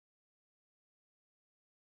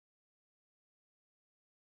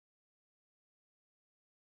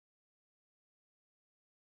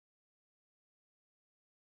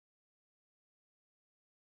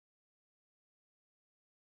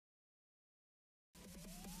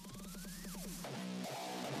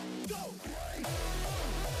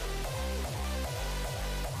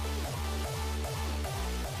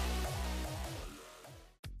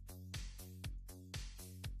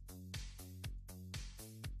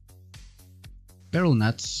Beryl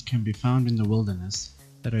nuts can be found in the wilderness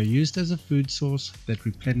that are used as a food source that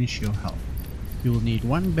replenish your health. You will need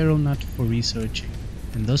one beryl nut for researching,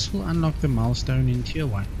 and this will unlock the milestone in Tier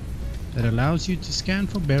 1 that allows you to scan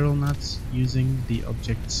for beryl nuts using the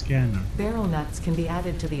object scanner. Beryl nuts can be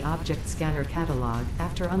added to the object scanner catalog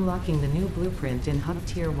after unlocking the new blueprint in Hub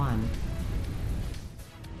Tier 1.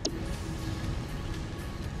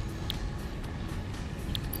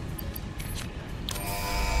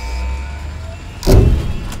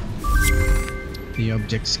 The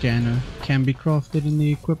object scanner can be crafted in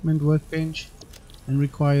the equipment workbench and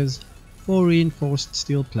requires 4 reinforced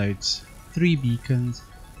steel plates, 3 beacons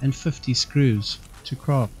and 50 screws to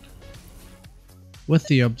craft. With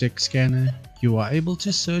the object scanner, you are able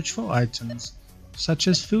to search for items such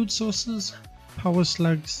as food sources, power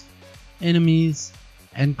slugs, enemies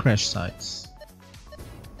and crash sites.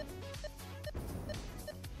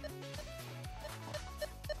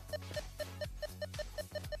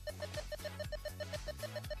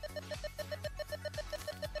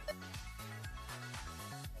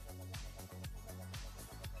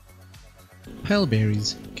 Pale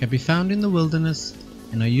berries can be found in the wilderness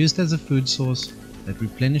and are used as a food source that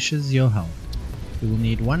replenishes your health. You will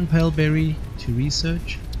need one pale berry to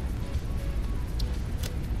research.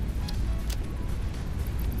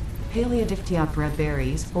 Paleodictyoptera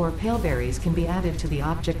berries, or pale berries, can be added to the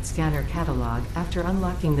object scanner catalog after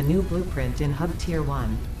unlocking the new blueprint in Hub Tier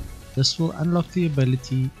 1. This will unlock the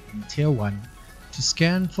ability in Tier 1 to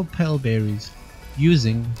scan for pale berries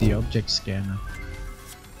using the object scanner.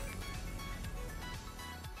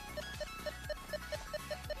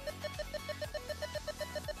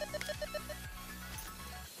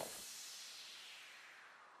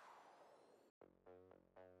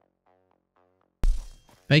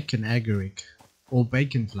 Bacon agaric, or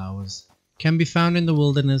bacon flowers, can be found in the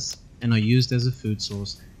wilderness and are used as a food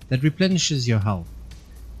source that replenishes your health.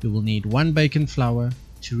 You will need one bacon flower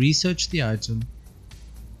to research the item.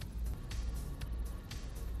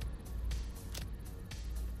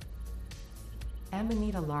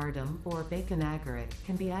 Amanita lardum, or bacon agaric,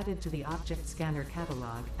 can be added to the object scanner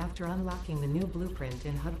catalog after unlocking the new blueprint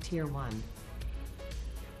in Hub Tier 1.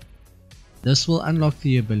 This will unlock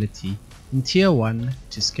the ability in Tier 1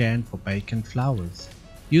 to scan for bacon flowers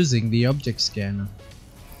using the object scanner.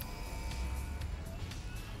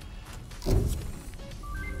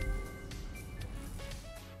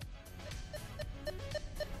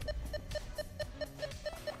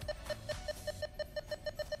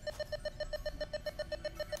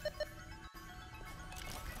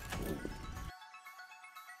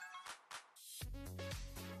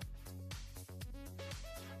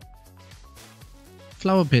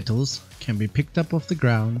 Flower petals can be picked up off the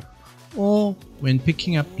ground or when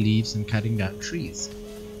picking up leaves and cutting down trees.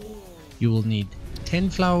 You will need 10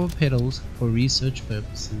 flower petals for research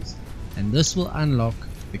purposes, and this will unlock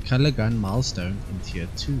the color gun milestone in Tier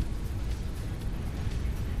 2.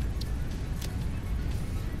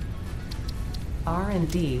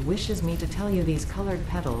 R&D wishes me to tell you these colored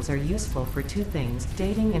petals are useful for 2 things: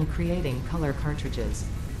 dating and creating color cartridges.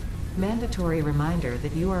 Mandatory reminder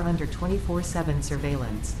that you are under 24/7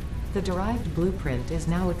 surveillance. The derived blueprint is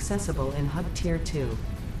now accessible in Hub Tier 2.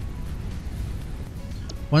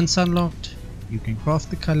 Once unlocked, you can craft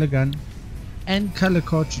the color gun and color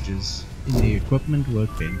cartridges in the equipment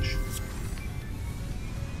workbench.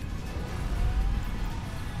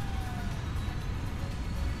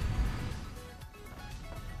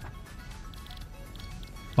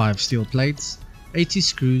 Five steel plates, 80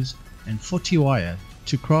 screws and 40 wire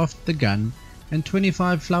to craft the gun, and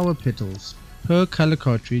 25 flower petals per color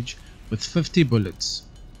cartridge with 50 bullets.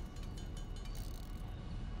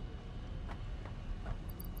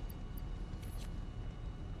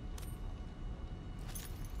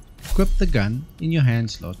 Equip the gun in your hand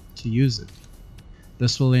slot to use it.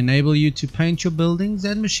 This will enable you to paint your buildings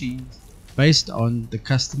and machines based on the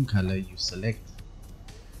custom color you select.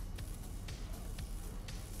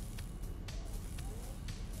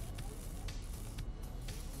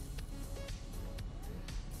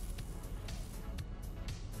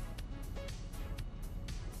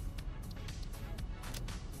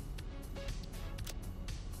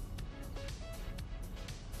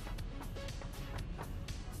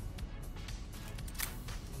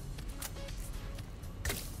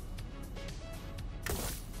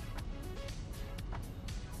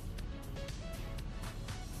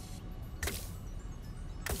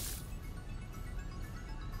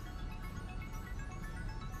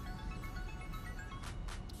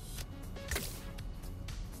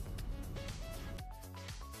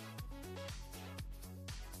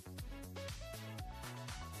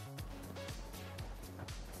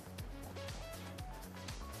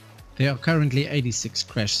 There are currently 86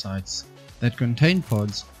 crash sites that contain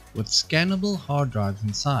pods with scannable hard drives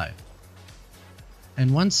inside,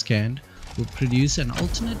 and once scanned will produce an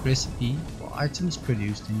alternate recipe for items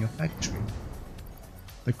produced in your factory.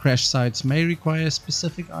 The crash sites may require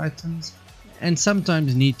specific items and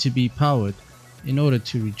sometimes need to be powered in order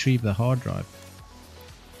to retrieve the hard drive.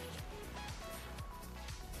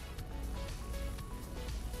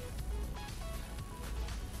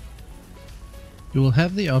 You will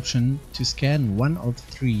have the option to scan one of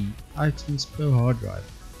 3 items per hard drive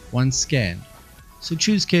once scanned, so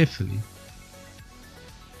choose carefully.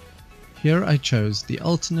 Here I chose the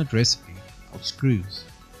alternate recipe of screws.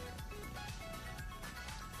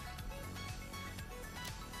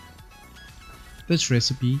 This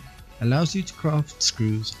recipe allows you to craft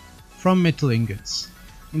screws from metal ingots,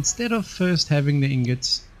 instead of first having the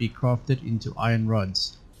ingots be crafted into iron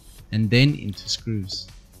rods and then into screws.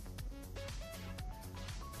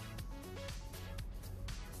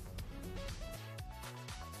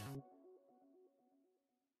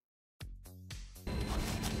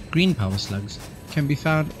 Green power slugs can be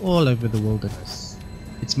found all over the wilderness.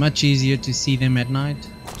 It's much easier to see them at night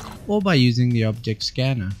or by using the object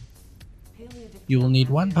scanner. You will need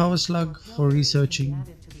 1 power slug for researching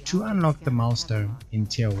to unlock the milestone in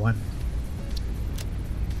Tier 1.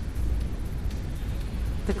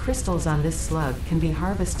 The crystals on this slug can be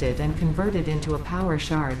harvested and converted into a power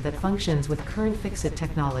shard that functions with current fix-it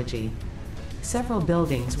technology. Several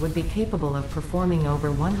buildings would be capable of performing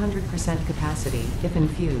over 100% capacity if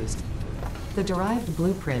infused. The derived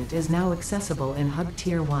blueprint is now accessible in Hub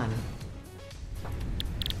Tier 1.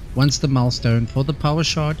 Once the milestone for the power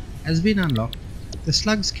shard has been unlocked, the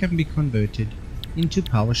slugs can be converted into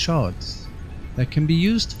power shards that can be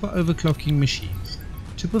used for overclocking machines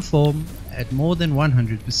to perform at more than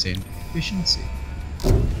 100% efficiency.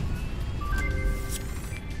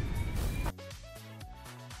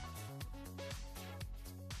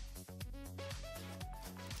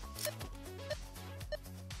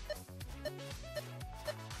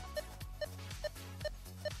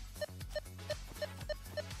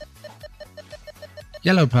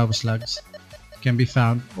 Yellow power slugs can be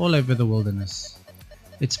found all over the wilderness.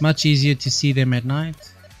 It's much easier to see them at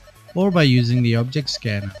night or by using the object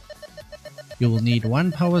scanner. You will need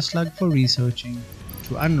 1 power slug for researching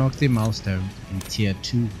to unlock the milestone in Tier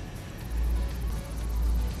 2.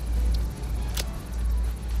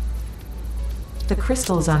 The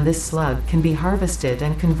crystals on this slug can be harvested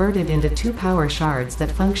and converted into 2 power shards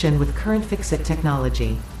that function with current fix-it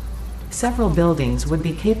technology. Several buildings would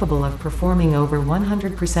be capable of performing over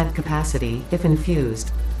 100% capacity if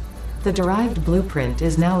infused. The derived blueprint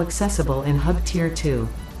is now accessible in Hub Tier 2.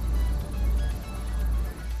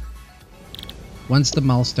 Once the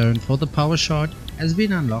milestone for the power shard has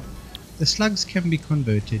been unlocked, the slugs can be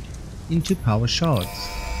converted into power shards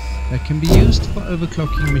that can be used for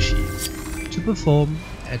overclocking machines to perform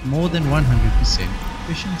at more than 100%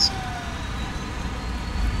 efficiency.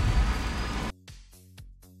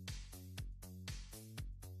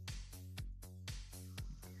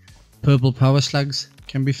 Purple power slugs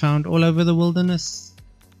can be found all over the wilderness,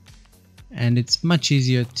 and it's much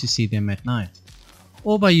easier to see them at night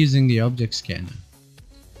or by using the object scanner.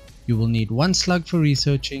 You will need 1 slug for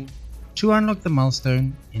researching to unlock the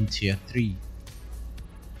milestone in Tier 3.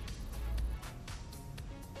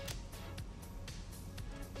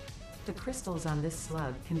 The crystals on this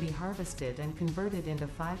slug can be harvested and converted into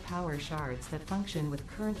 5 power shards that function with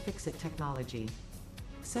current fix-it technology.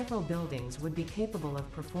 Several buildings would be capable of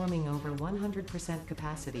performing over 100%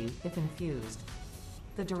 capacity if infused.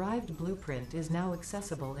 The derived blueprint is now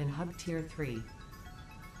accessible in Hub Tier 3.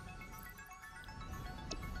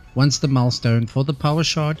 Once the milestone for the power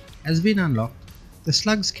shard has been unlocked, the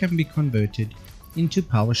slugs can be converted into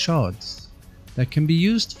power shards that can be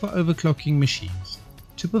used for overclocking machines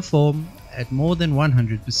to perform at more than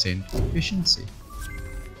 100% efficiency.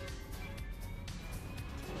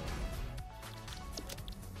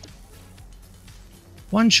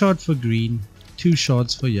 One shard for green, 2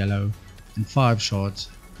 shards for yellow, and 5 shards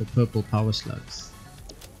for purple power slugs.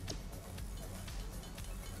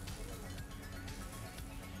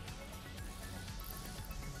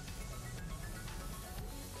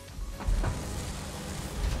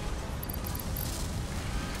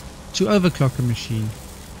 To overclock a machine,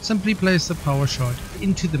 simply place the power shard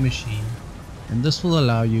into the machine, and this will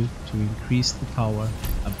allow you to increase the power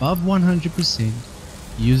above 100%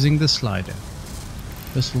 using the slider.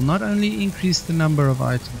 This will not only increase the number of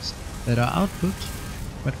items that are output,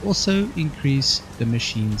 but also increase the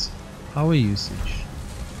machine's power usage.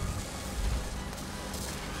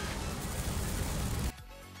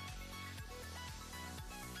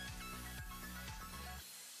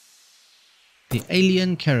 The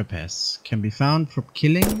alien carapace can be found from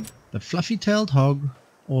killing the fluffy-tailed hog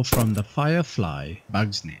or from the firefly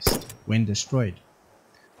bug's nest when destroyed.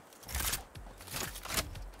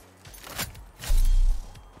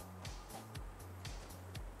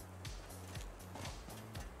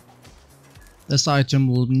 This item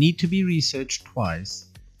will need to be researched twice,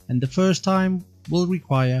 and the first time will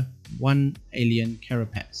require one alien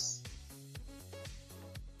carapace.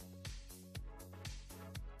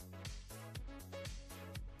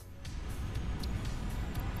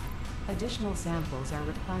 Additional samples are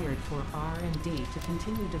required for R&D to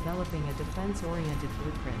continue developing a defense-oriented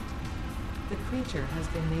blueprint. The creature has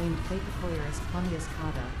been named Phacocoirus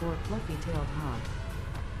plumbiuscata, or fluffy-tailed hog.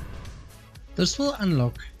 This will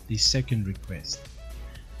unlock the second request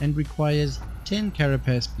and requires 10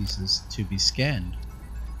 carapace pieces to be scanned.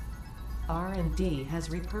 R&D has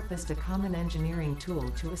repurposed a common engineering tool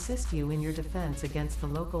to assist you in your defense against the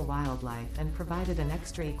local wildlife and provided an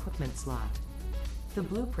extra equipment slot. The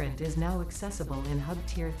blueprint is now accessible in Hub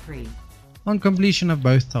Tier 3. On completion of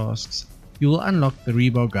both tasks, you will unlock the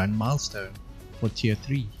rebar gun milestone for Tier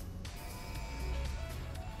 3.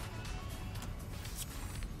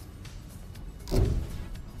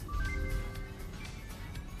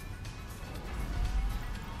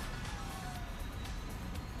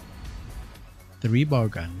 The rebar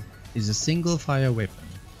gun is a single fire weapon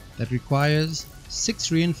that requires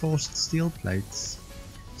 6 reinforced steel plates,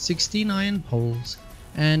 16 iron poles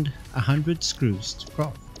and 100 screws to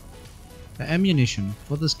craft. The ammunition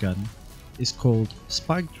for this gun is called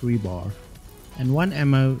spiked rebar, and one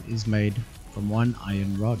ammo is made from one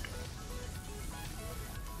iron rod.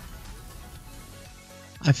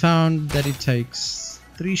 I found that it takes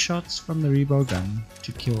 3 shots from the rebar gun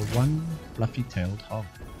to kill one fluffy-tailed hog.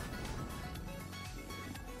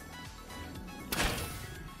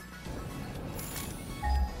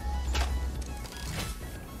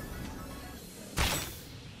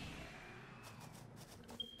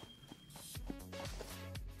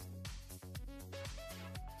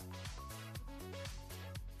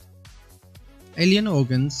 Alien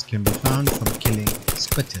organs can be found from killing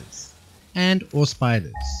spitters and or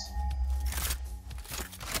spiders.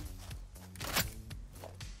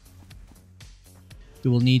 You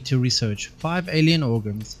will need to research 5 alien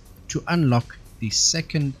organs to unlock the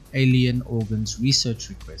second alien organs research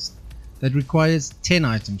request that requires 10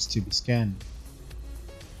 items to be scanned.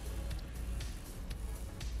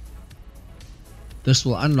 This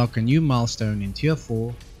will unlock a new milestone in Tier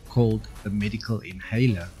 4 called the medical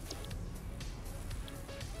inhaler.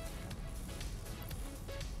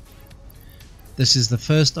 This is the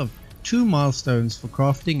first of 2 milestones for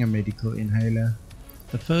crafting a medical inhaler,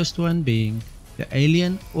 the first one being the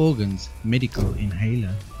Alien Organs Medical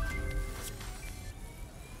Inhaler.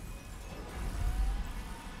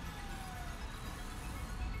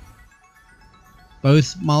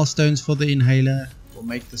 Both milestones for the inhaler will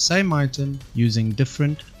make the same item using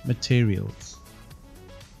different materials.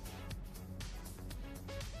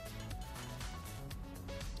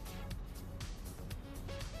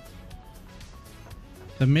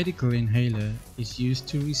 The medical inhaler is used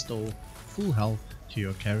to restore full health to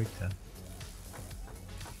your character.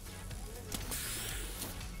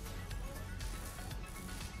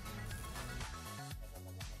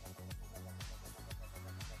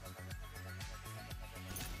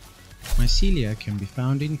 Mycelia can be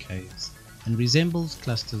found in caves and resembles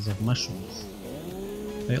clusters of mushrooms.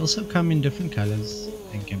 They also come in different colors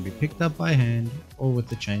and can be picked up by hand or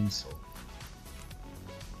with a chainsaw.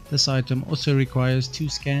 This item also requires 2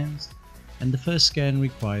 scans, and the first scan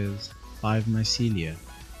requires 5 mycelia.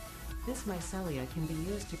 This mycelia can be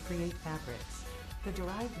used to create fabrics. The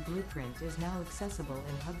derived blueprint is now accessible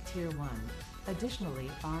in Hub Tier 1.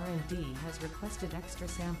 Additionally, R&D has requested extra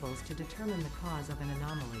samples to determine the cause of an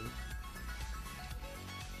anomaly.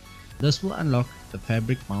 This will unlock the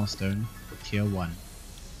fabric milestone for Tier 1.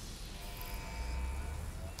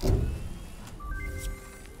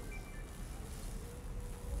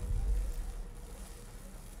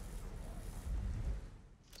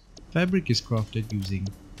 Fabric is crafted using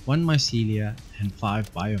 1 mycelia and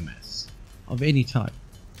 5 biomass of any type.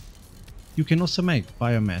 You can also make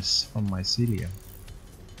biomass from mycelia.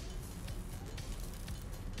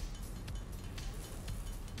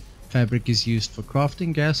 Fabric is used for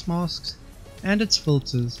crafting gas masks and its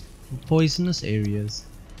filters for poisonous areas,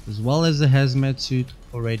 as well as a hazmat suit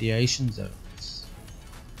for radiation zones.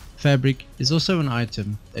 Fabric is also an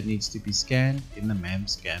item that needs to be scanned in the MAM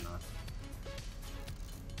scanner.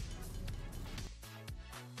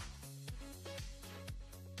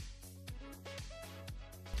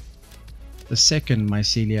 The second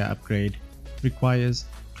mycelia upgrade requires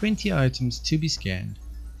 20 items to be scanned,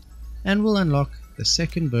 and will unlock the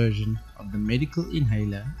second version of the medical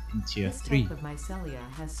inhaler in Tier This 3. type of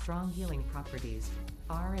micellia has strong healing properties.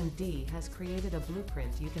 R&D has created a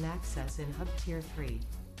blueprint you can access in Hub Tier 3.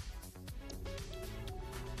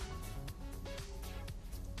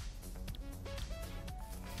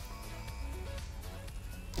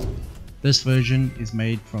 This version is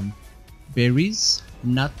made from berries,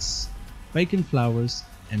 nuts, bacon flowers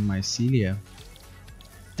and mycelia,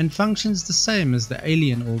 and functions the same as the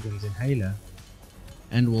alien organs inhaler,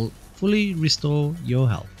 and will fully restore your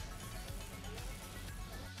health.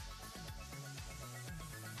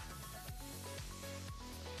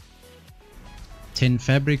 "10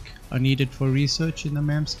 fabric are needed for research in the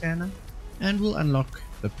MAM scanner, and will unlock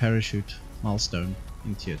the parachute milestone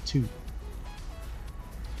in Tier 2.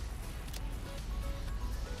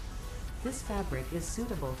 This fabric is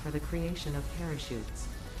suitable for the creation of parachutes.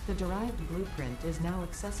 The derived blueprint is now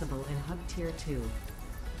accessible in Hub Tier 2.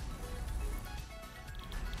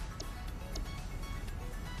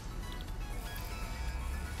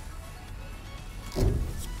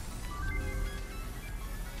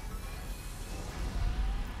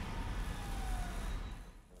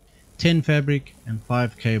 "10 fabric and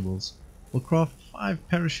 5 cables will craft 5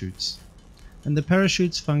 parachutes, and the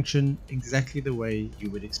parachutes function exactly the way you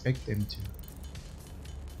would expect them to.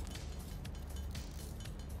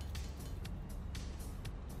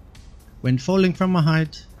 When falling from a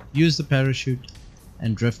height, use the parachute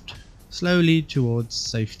and drift slowly towards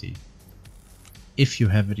safety, if you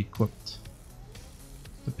have it equipped.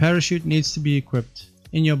 The parachute needs to be equipped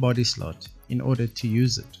in your body slot in order to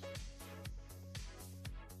use it.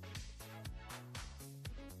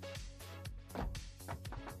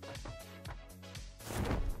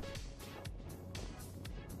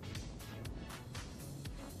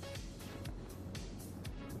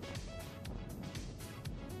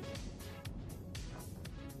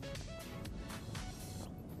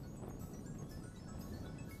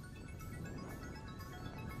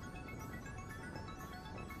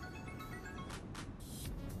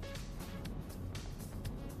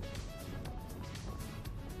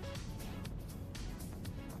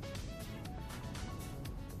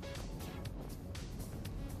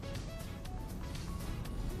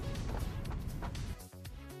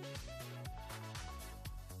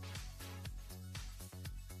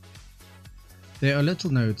 There are little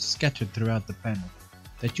nodes scattered throughout the panel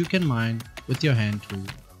that you can mine with your hand tool.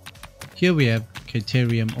 Here we have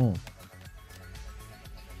Caterium ore.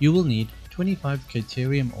 You will need 25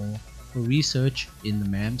 Caterium ore for research in the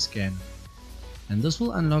MAM scanner, and this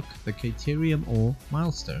will unlock the Caterium ore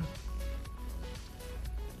milestone.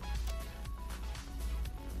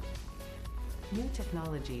 New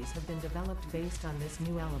technologies have been developed based on this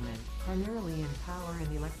new element, primarily in power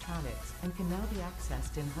and electronics, and can now be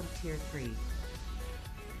accessed in Hub Tier 3.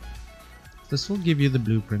 This will give you the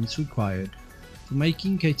blueprints required for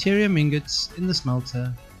making Caterium ingots in the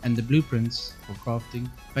smelter and the blueprints for crafting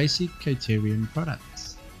basic Caterium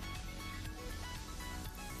products.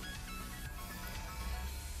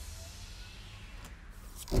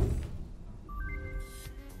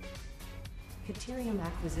 Caterium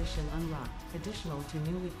acquisition unlocked, additional to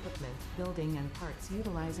new equipment, building and parts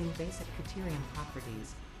utilizing basic Caterium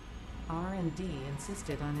properties. R&D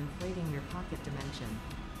insisted on inflating your pocket dimension.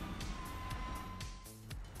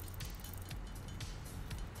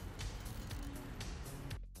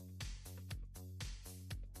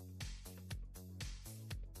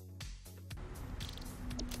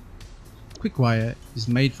 Quickwire is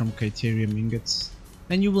made from Caterium ingots,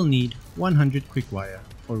 and you will need 100 quickwire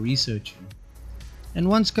for researching, and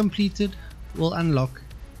once completed will unlock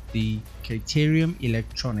the Caterium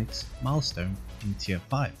electronics milestone in Tier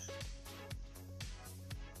 5.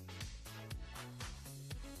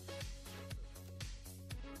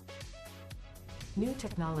 New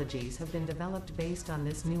technologies have been developed based on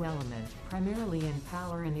this new element, primarily in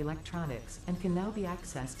power and electronics, and can now be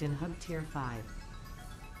accessed in Hub Tier 5.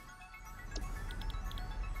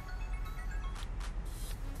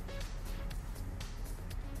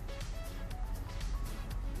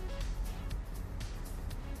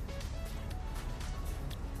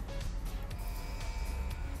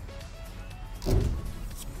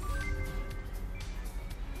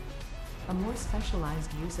 A more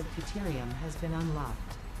specialized use of Caterium has been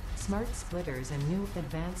unlocked. Smart splitters and new,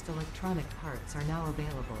 advanced electronic parts are now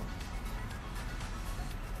available.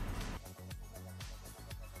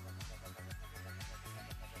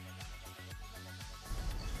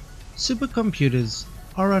 Supercomputers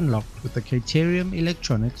are unlocked with the Caterium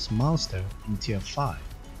electronics milestone in Tier 5,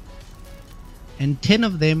 and 10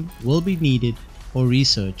 of them will be needed for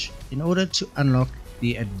research in order to unlock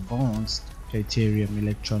the advanced Deuterium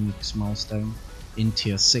electronics milestone in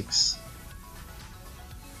Tier 6.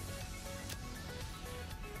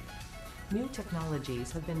 New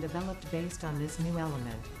technologies have been developed based on this new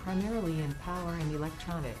element, primarily in power and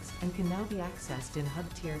electronics, and can now be accessed in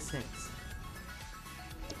Hub Tier 6.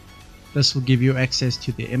 This will give you access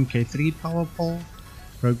to the MK3 power pole,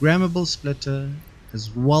 programmable splitter,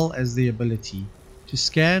 as well as the ability to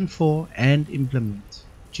scan for and implement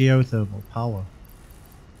geothermal power.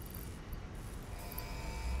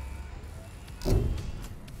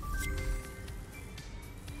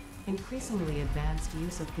 Increasingly advanced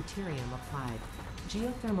use of deuterium applied.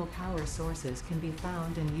 Geothermal power sources can be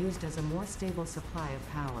found and used as a more stable supply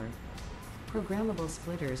of power. Programmable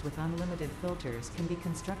splitters with unlimited filters can be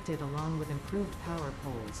constructed along with improved power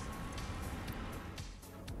poles.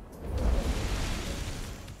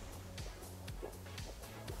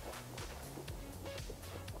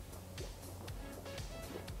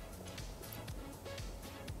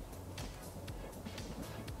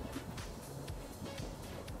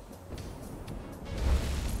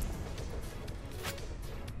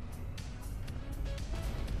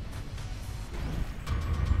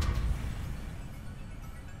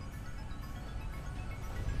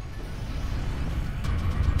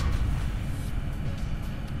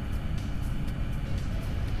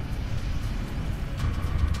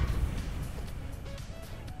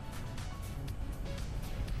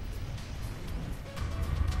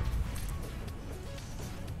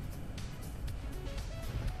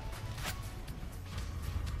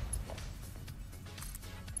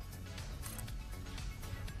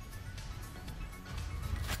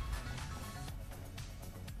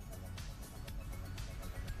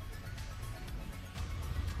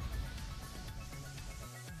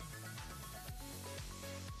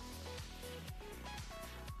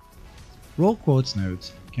 Raw quartz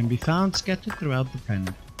nodes can be found scattered throughout the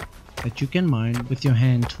planet that you can mine with your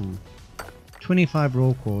hand tool. 25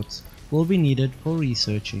 raw quartz will be needed for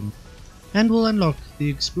researching and will unlock the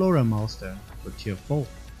Explorer milestone for Tier 4.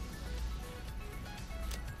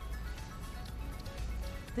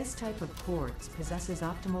 This type of quartz possesses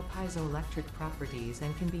optimal piezoelectric properties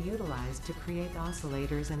and can be utilized to create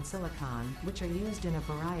oscillators and silicon, which are used in a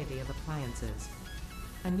variety of appliances.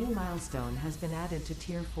 A new milestone has been added to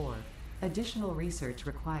Tier 4. Additional research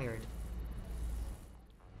required.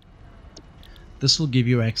 This will give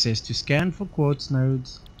you access to scan for quartz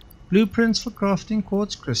nodes, blueprints for crafting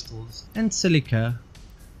quartz crystals and silica,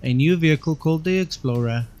 a new vehicle called the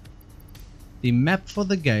Explorer, the map for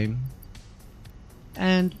the game,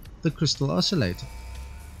 and the crystal oscillator.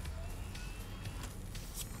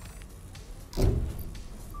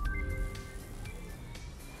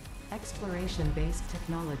 Exploration-based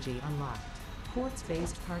technology unlocked.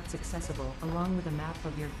 Quartz-based parts accessible, along with a map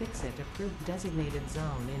of your fix-it approved designated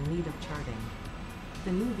zone in need of charting.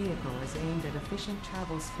 The new vehicle is aimed at efficient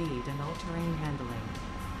travel speed and all-terrain handling.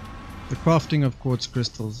 The crafting of quartz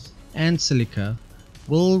crystals and silica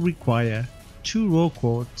will require 2 raw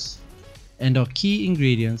quartz and are key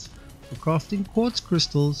ingredients for crafting quartz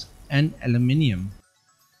crystals and aluminium.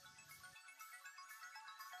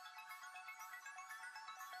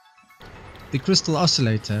 The crystal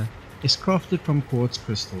oscillator is crafted from quartz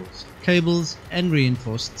crystals, cables and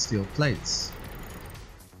reinforced steel plates,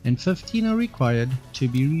 and 15 are required to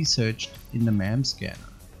be researched in the M.A.M scanner.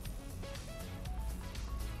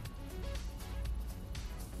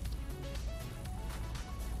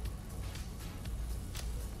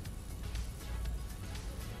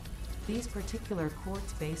 These particular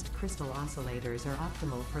quartz-based crystal oscillators are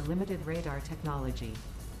optimal for limited radar technology.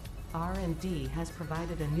 R&D has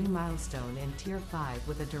provided a new milestone in Tier 5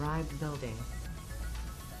 with a derived building.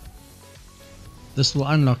 This will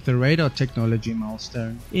unlock the radar technology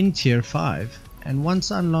milestone in Tier 5, and once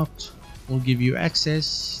unlocked will give you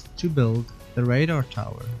access to build the radar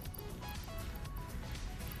tower.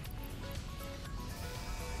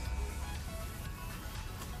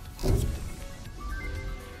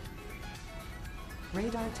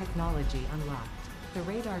 Radar technology unlocked. The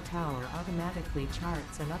radar tower automatically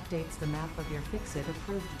charts and updates the map of your fix-it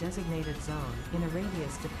approved designated zone in a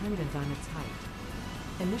radius dependent on its height.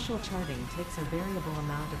 Initial charting takes a variable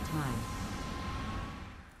amount of time.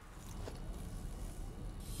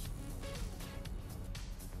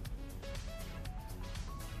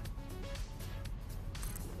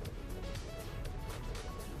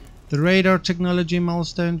 The radar technology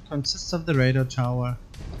milestone consists of the radar tower,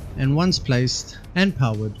 and once placed and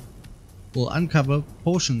powered, will uncover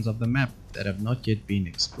portions of the map that have not yet been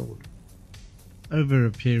explored over a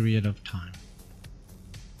period of time.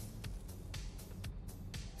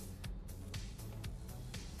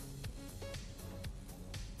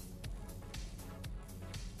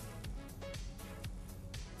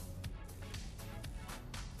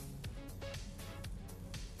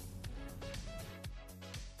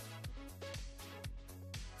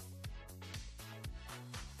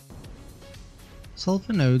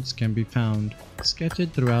 Sulfur nodes can be found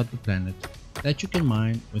scattered throughout the planet that you can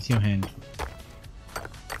mine with your hand.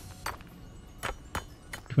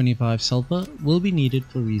 25 sulfur will be needed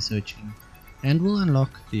for researching and will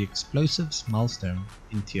unlock the explosives milestone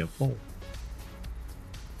in tier 4.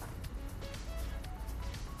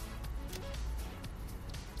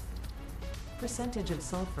 Percentage of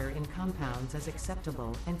sulfur in compounds is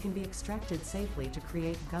acceptable and can be extracted safely to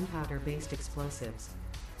create gunpowder-based explosives.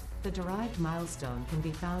 The derived milestone can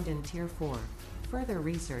be found in tier 4. Further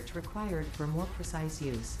research required for more precise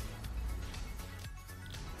use.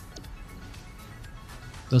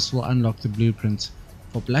 This will unlock the blueprints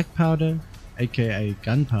for black powder, aka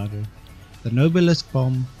gunpowder, the Nobelisk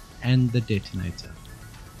bomb, and the detonator.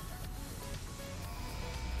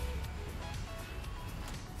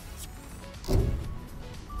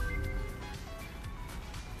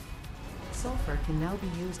 Sulfur can now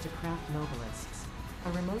be used to craft Nobelisks.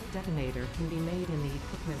 A remote detonator can be made in the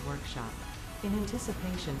equipment workshop. In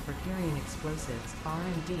anticipation for carrying explosives,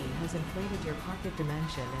 R&D has inflated your pocket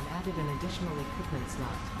dimension and added an additional equipment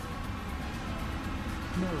slot.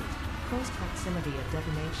 Note: close proximity of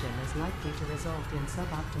detonation is likely to result in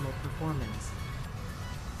suboptimal performance.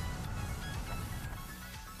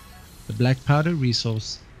 The black powder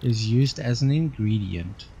resource is used as an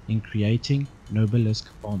ingredient in creating Nobelisk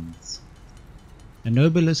bombs. A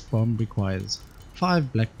Nobelisk bomb requires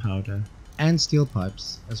 5 black powder and steel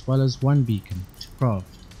pipes as well as 1 beacon to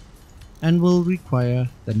craft, and will require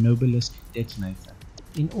the Nobelisk detonator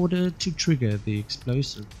in order to trigger the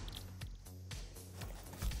explosive.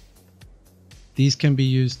 These can be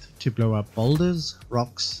used to blow up boulders,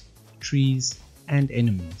 rocks, trees, and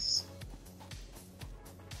enemies.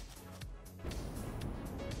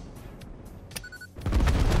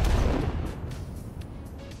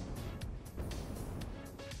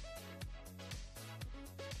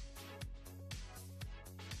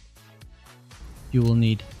 You will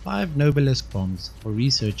need 5 Nobelisk bombs for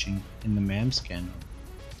researching in the MAM scanner.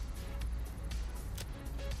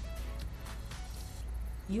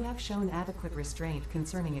 You have shown adequate restraint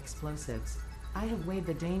concerning explosives. I have weighed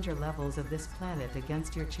the danger levels of this planet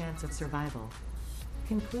against your chance of survival.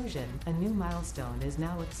 Conclusion: a new milestone is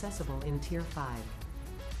now accessible in Tier 5.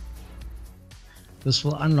 This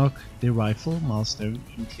will unlock the rifle milestone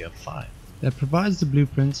in Tier 5 that provides the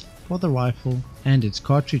blueprints for the rifle and its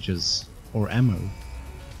cartridges or ammo.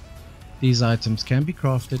 These items can be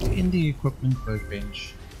crafted in the equipment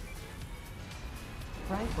workbench.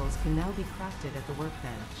 Rifles can now be crafted at the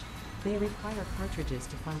workbench. They require cartridges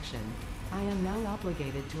to function. I am now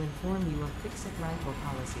obligated to inform you of fix-it rifle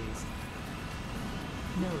policies.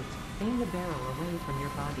 Note: aim the barrel away from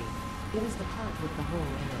your body. It is the part with the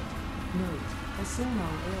hole in it. Note: assume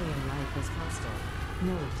all alien life is hostile.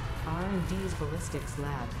 Note: R&D's Ballistics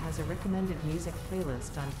Lab has a recommended music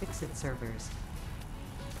playlist on Fix-It servers.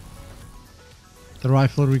 The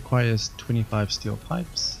rifle requires 25 steel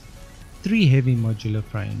pipes, 3 heavy modular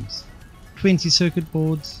frames, 20 circuit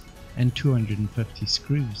boards, and 250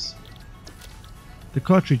 screws. The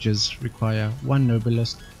cartridges require 1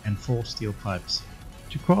 Nobelisk and 4 steel pipes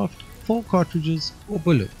to craft 4 cartridges or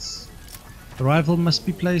bullets. The rifle must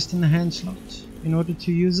be placed in the hand slot in order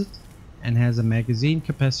to use it, and has a magazine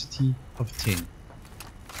capacity of 10.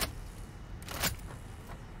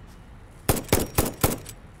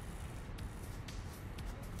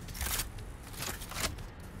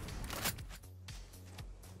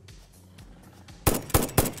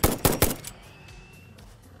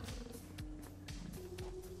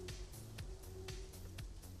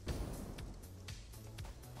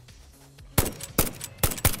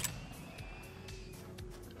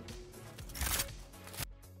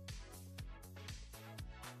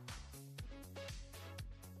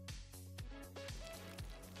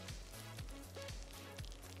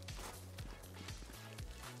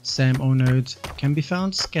 SAM nodes can be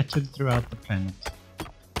found scattered throughout the planet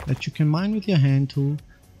that you can mine with your hand tool,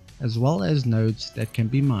 as well as nodes that can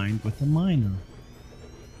be mined with a miner.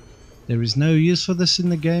 There is no use for this in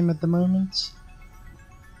the game at the moment.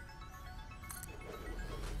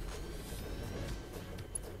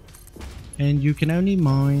 And you can only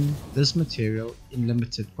mine this material in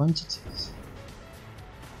limited quantities.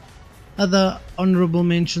 Other honorable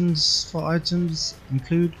mentions for items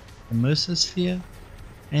include the Mercer Sphere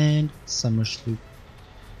and Summer Sloop.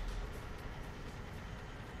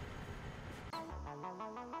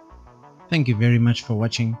 Thank you very much for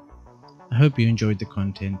watching. I hope you enjoyed the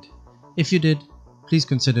content. If you did, please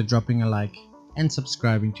consider dropping a like and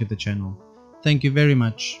subscribing to the channel. Thank you very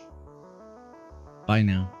much. Bye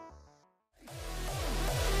now.